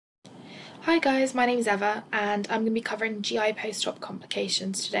Hi guys, my name is Eva and I'm going to be covering GI post-op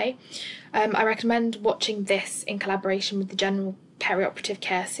complications today. I recommend watching this in collaboration with the general perioperative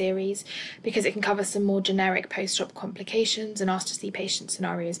care series because it can cover some more generic post-op complications and ask to see patient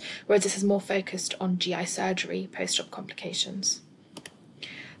scenarios, whereas this is more focused on GI surgery post-op complications.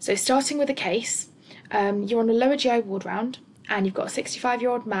 So starting with a case, you're on a lower GI ward round and you've got a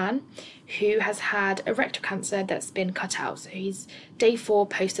 65-year-old man who has had a rectal cancer that's been cut out. So he's day 4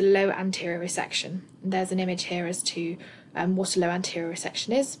 post a low anterior resection. And there's an image here as to what a low anterior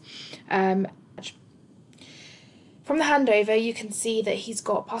resection is. From the handover, you can see that he's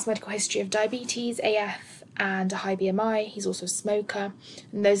got past medical history of diabetes, AF, and a high BMI. He's also a smoker,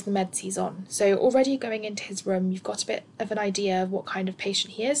 and those are the meds he's on. So already going into his room, you've got a bit of an idea of what kind of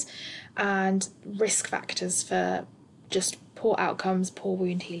patient he is and risk factors for just poor outcomes, poor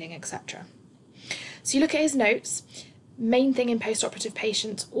wound healing, etc. So you look at his notes. Main thing in post-operative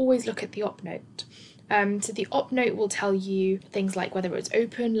patients, always look at the op note. So the op note will tell you things like whether it's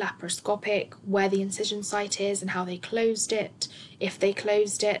open, laparoscopic, where the incision site is and how they closed it, if they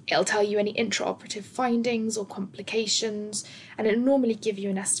closed it. It'll tell you any intraoperative findings or complications, and it'll normally give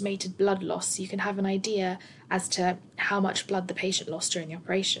you an estimated blood loss so you can have an idea as to how much blood the patient lost during the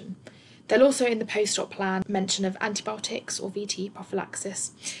operation. There'll also in the post-op plan mention of antibiotics or VT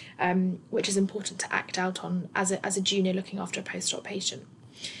prophylaxis, which is important to act out on as a junior looking after a post-op patient.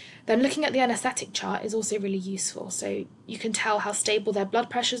 Then looking at the anaesthetic chart is also really useful, so you can tell how stable their blood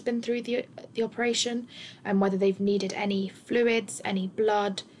pressure has been through the operation and whether they've needed any fluids, any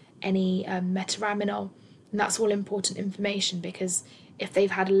blood, any metaraminol, and that's all important information because if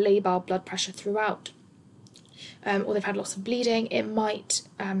they've had a labile blood pressure throughout, or they've had lots of bleeding, it might,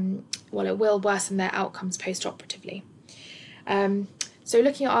 it will worsen their outcomes post-operatively. So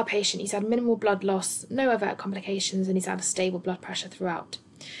looking at our patient, he's had minimal blood loss, no overt complications, and he's had a stable blood pressure throughout.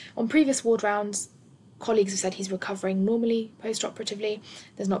 On previous ward rounds, colleagues have said he's recovering normally post-operatively.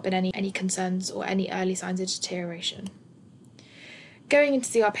 There's not been any concerns or any early signs of deterioration. Going in to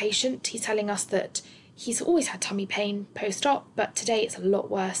see our patient, he's telling us that he's always had tummy pain post-op, but today it's a lot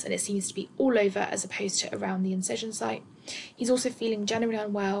worse and it seems to be all over as opposed to around the incision site. He's also feeling generally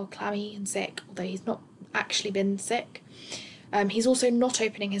unwell, clammy and sick, although he's not actually been sick. He's also not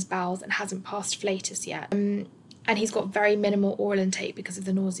opening his bowels and hasn't passed flatus yet. And he's got very minimal oral intake because of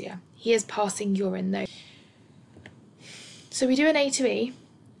the nausea. He is passing urine though. So we do an A to E.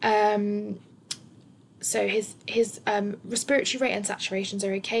 So his respiratory rate and saturations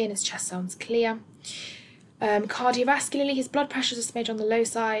are okay and his chest sounds clear. Cardiovascularly, his blood pressure is a smidge on the low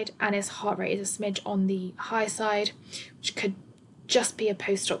side and his heart rate is a smidge on the high side, which could just be a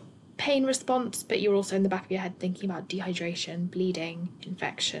post-op pain response, but you're also in the back of your head thinking about dehydration, bleeding,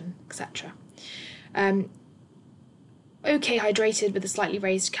 infection, etc. Okay hydrated with a slightly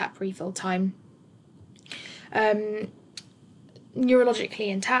raised cap refill time. Neurologically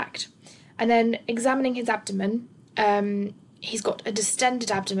intact. And then examining his abdomen, he's got a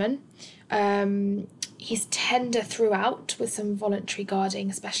distended abdomen. He's tender throughout with some voluntary guarding,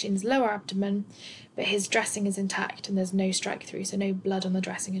 especially in his lower abdomen, but his dressing is intact and there's no strike through, so no blood on the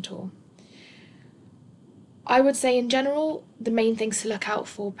dressing at all. I would say in general, the main things to look out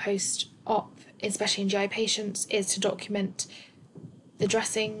for post-op, especially in GI patients, is to document the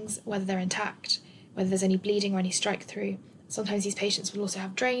dressings, whether they're intact, whether there's any bleeding or any strike through. Sometimes these patients will also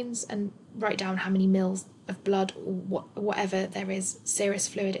have drains, and write down how many mils of blood or whatever there is serous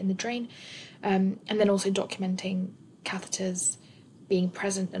fluid in the drain, and then also documenting catheters being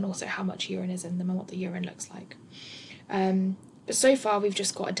present and also how much urine is in them and what the urine looks like. But so far we've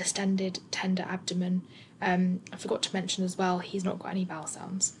just got a distended, tender abdomen. I forgot to mention as well, he's not got any bowel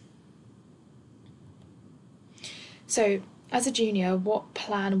sounds. So as a junior, what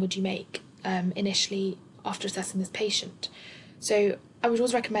plan would you make initially after assessing this patient? So I would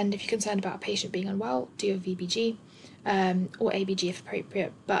always recommend, if you're concerned about a patient being unwell, do a VBG or ABG if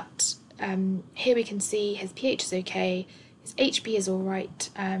appropriate, but here we can see his pH is okay, his HB is all right,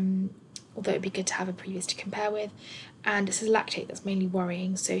 although it'd be good to have a previous to compare with, and it's his lactate that's mainly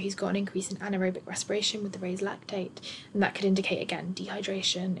worrying, so he's got an increase in anaerobic respiration with the raised lactate, and that could indicate, again,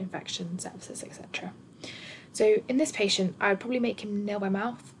 dehydration, infection, sepsis, etc. So in this patient, I would probably make him nil by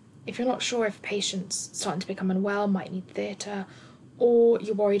mouth. If you're not sure if a patient's starting to become unwell, might need theatre, or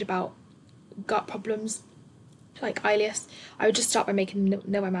you're worried about gut problems like ileus, I would just start by making them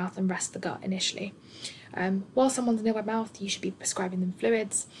nil by mouth and rest the gut initially. While someone's nil by mouth, you should be prescribing them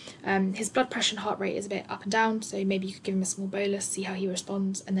fluids. His blood pressure and heart rate is a bit up and down, so maybe you could give him a small bolus, see how he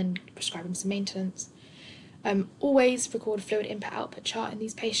responds, and then prescribe him some maintenance. Always record a fluid input-output chart in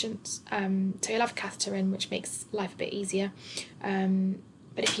these patients. So you'll have a catheter in, which makes life a bit easier.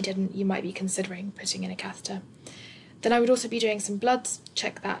 but if he didn't, you might be considering putting in a catheter. Then I would also be doing some bloods,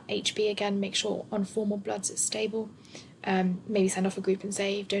 check that HB again, make sure on formal bloods it's stable. Maybe send off a group and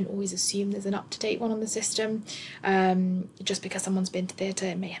save. Don't always assume there's an up-to-date one on the system. Just because someone's been to theatre,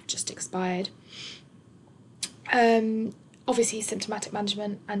 it may have just expired. Obviously symptomatic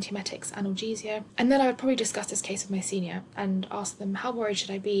management, antiemetics, analgesia. And then I would probably discuss this case with my senior and ask them, how worried should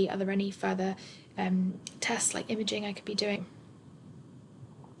I be? Are there any further tests like imaging I could be doing?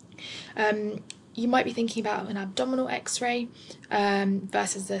 You might be thinking about an abdominal x-ray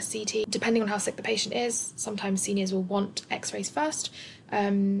versus a CT. Depending on how sick the patient is, sometimes seniors will want x-rays first,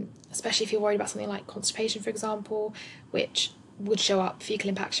 especially if you're worried about something like constipation, for example, which would show up, fecal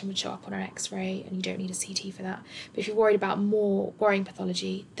impaction would show up on an x-ray, and you don't need a CT for that. But if you're worried about more worrying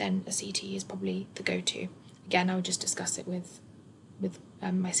pathology, then a CT is probably the go-to. Again, I would just discuss it with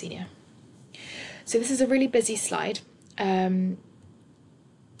my senior. So this is a really busy slide, and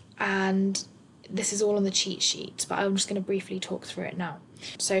this is all on the cheat sheet, but I'm just going to briefly talk through it now.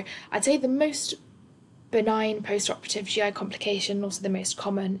 So I'd say the most benign post-operative GI complication, also the most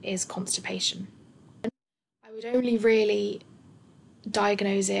common, is constipation. I would only really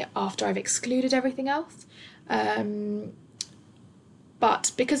diagnose it after I've excluded everything else.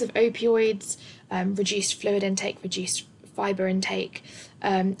 But because of opioids, reduced fluid intake, reduced fibre intake,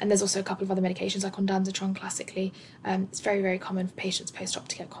 and there's also a couple of other medications like ondansetron classically, it's very, very common for patients post-op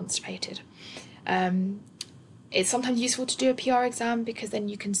to get constipated. It's sometimes useful to do a PR exam because then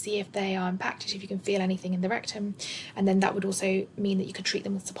you can see if they are impacted, if you can feel anything in the rectum, and then that would also mean that you could treat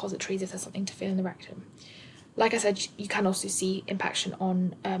them with suppositories if there's something to feel in the rectum. Like I said, you can also see impaction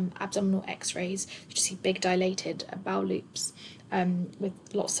on abdominal x-rays. You just see big dilated bowel loops with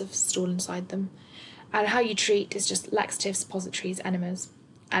lots of stool inside them. And how you treat is just laxatives, suppositories, enemas,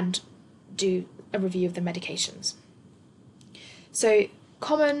 and do a review of the medications. So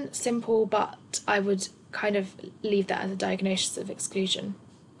common, simple, but I would kind of leave that as a diagnosis of exclusion.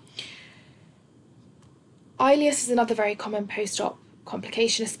 Ileus is another very common post-op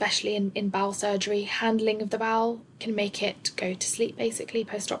complication, especially in bowel surgery. Handling of the bowel can make it go to sleep, basically,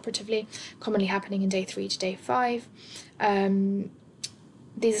 post-operatively, commonly happening in day 3 to day 5.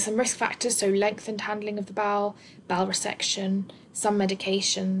 These are some risk factors, so lengthened handling of the bowel resection, some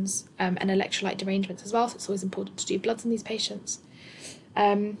medications, and electrolyte derangements as well, so it's always important to do bloods in these patients.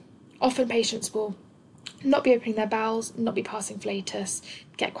 Often patients will not be opening their bowels, not be passing flatus,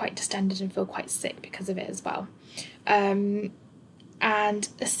 get quite distended and feel quite sick because of it as well. And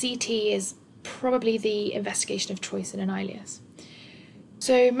a CT is probably the investigation of choice in an ileus.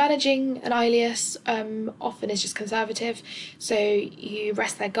 So managing an ileus often is just conservative. So you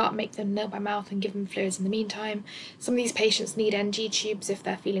rest their gut, make them nil by mouth and give them fluids in the meantime. Some of these patients need NG tubes if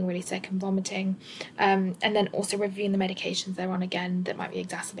they're feeling really sick and vomiting. And then also reviewing the medications they're on again that might be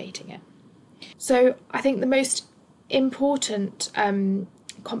exacerbating it. So I think the most important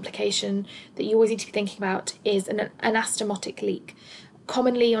complication that you always need to be thinking about is an anastomotic leak.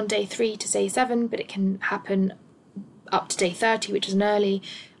 Commonly on day 3 to day 7, but it can happen up to day 30, which is an early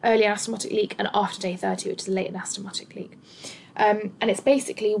anastomotic leak, and after day 30, which is a late anastomotic leak. And it's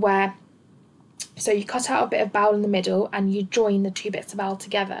basically where, so you cut out a bit of bowel in the middle and you join the two bits of bowel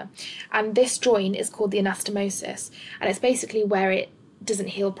together. And this join is called the anastomosis, and it's basically where it doesn't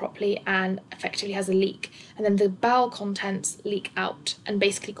heal properly and effectively has a leak. And then the bowel contents leak out and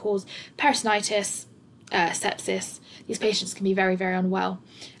basically cause peritonitis, sepsis. These patients can be very, very unwell,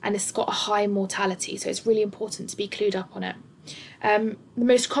 and it's got a high mortality, so it's really important to be clued up on it. The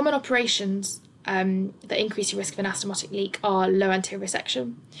most common operations that increase your risk of anastomotic leak are low anterior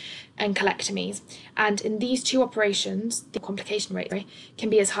resection and colectomies, and in these two operations the complication rate can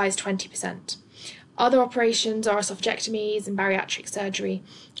be as high as 20%. Other operations are esophagectomies and bariatric surgery,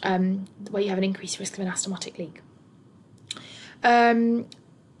 where you have an increased risk of anastomotic leak.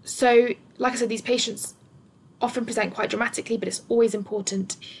 So like I said, these patients often present quite dramatically, but it's always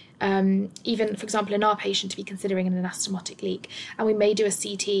important, even for example in our patient, to be considering an anastomotic leak, and we may do a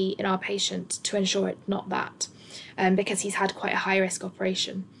CT in our patient to ensure it's not that, because he's had quite a high risk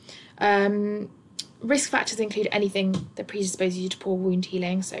operation. Risk factors include anything that predisposes you to poor wound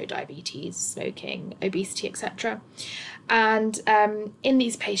healing, so diabetes, smoking, obesity, etc. And in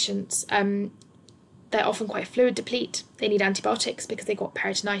these patients, they're often quite fluid deplete. They need antibiotics because they got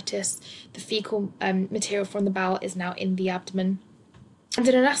peritonitis. The fecal material from the bowel is now in the abdomen. And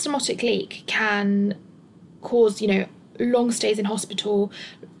an anastomotic leak can cause, long stays in hospital,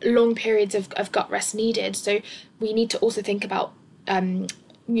 long periods of gut rest needed. So we need to also think about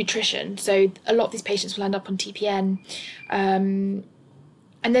nutrition. So a lot of these patients will end up on TPN,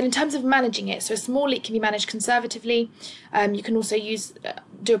 And then in terms of managing it, so a small leak can be managed conservatively. You can also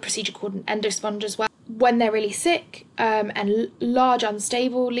do a procedure called an endosponge as well. When they're really sick and large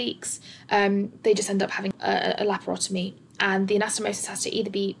unstable leaks, they just end up having a laparotomy, and the anastomosis has to either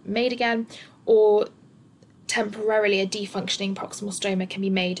be made again, or temporarily a defunctioning proximal stoma can be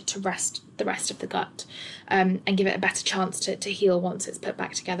made to rest the rest of the gut and give it a better chance to heal once it's put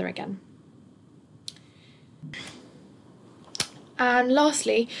back together again. And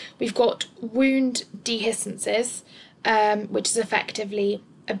lastly, we've got wound dehiscences, which is effectively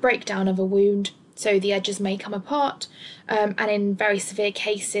a breakdown of a wound. So the edges may come apart, and in very severe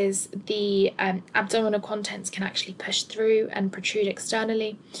cases, the abdominal contents can actually push through and protrude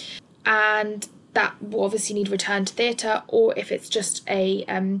externally. And that will obviously need return to theatre, or if it's just a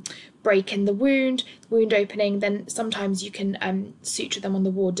break in the wound opening, then sometimes you can suture them on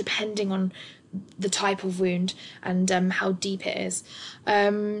the ward, depending on the type of wound and how deep it is.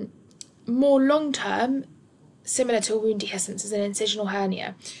 More long-term, similar to a wound dehiscence, is an incisional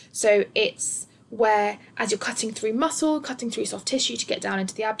hernia. So it's where, as you're cutting through muscle, cutting through soft tissue to get down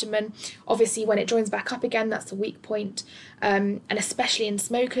into the abdomen, obviously when it joins back up again, that's the weak point. And especially in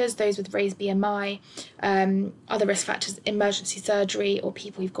smokers, those with raised BMI, other risk factors, emergency surgery, or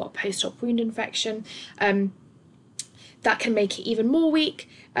people who've got a post-op wound infection, that can make it even more weak,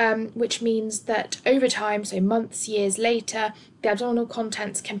 which means that over time, so months, years later, the abdominal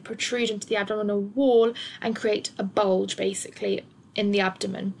contents can protrude into the abdominal wall and create a bulge, basically, in the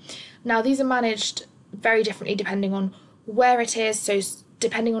abdomen. Now, these are managed very differently depending on where it is. So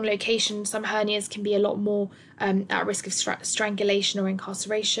depending on location, some hernias can be a lot more at risk of strangulation or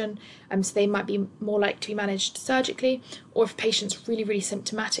incarceration, so they might be more likely to be managed surgically, or if a patient's really, really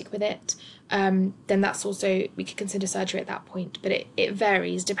symptomatic with it, then that's also, we could consider surgery at that point, but it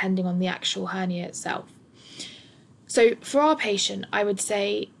varies depending on the actual hernia itself. So for our patient, I would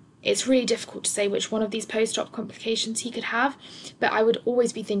say it's really difficult to say which one of these post-op complications he could have, but I would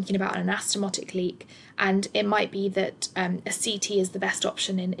always be thinking about an anastomotic leak, and it might be that a CT is the best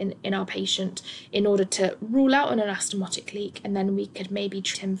option in our patient in order to rule out an anastomotic leak, and then we could maybe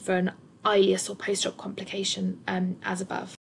treat him for an ileus or post-op complication as above.